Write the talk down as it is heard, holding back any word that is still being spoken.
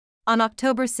On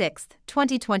October 6,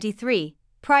 2023,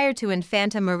 prior to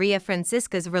Infanta Maria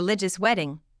Francisca's religious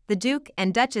wedding, the Duke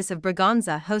and Duchess of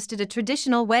Braganza hosted a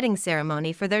traditional wedding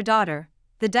ceremony for their daughter,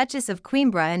 the Duchess of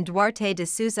Coimbra and Duarte de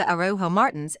Sousa Araújo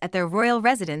Martins, at their royal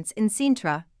residence in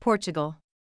Sintra, Portugal.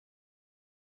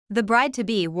 The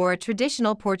bride-to-be wore a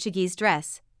traditional Portuguese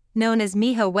dress, known as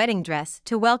mijo wedding dress,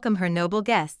 to welcome her noble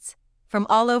guests from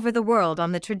all over the world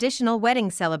on the traditional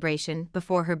wedding celebration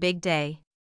before her big day.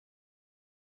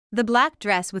 The black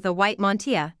dress with a white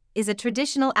mantilla is a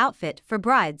traditional outfit for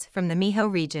brides from the mijo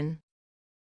region.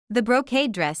 The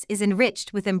brocade dress is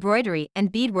enriched with embroidery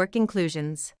and beadwork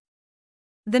inclusions.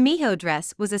 The mijo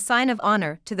dress was a sign of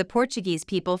honor to the Portuguese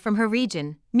people from her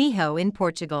region, Mijo in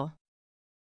Portugal.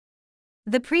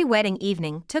 The pre-wedding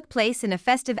evening took place in a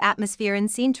festive atmosphere in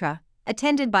Sintra,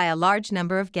 attended by a large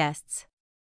number of guests.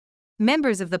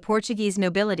 Members of the Portuguese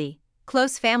nobility,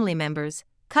 close family members,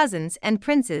 cousins and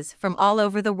princes from all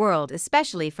over the world,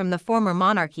 especially from the former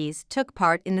monarchies, took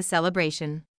part in the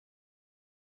celebration.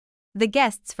 The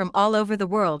guests from all over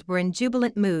the world were in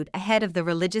jubilant mood ahead of the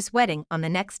religious wedding on the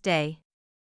next day.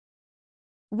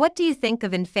 What do you think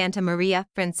of Infanta Maria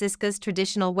Francisca's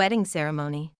traditional wedding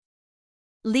ceremony?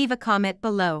 Leave a comment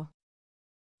below.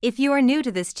 If you are new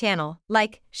to this channel,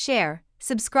 like, share,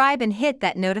 subscribe and hit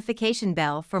that notification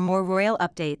bell for more royal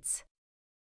updates.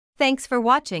 Thanks for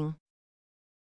watching.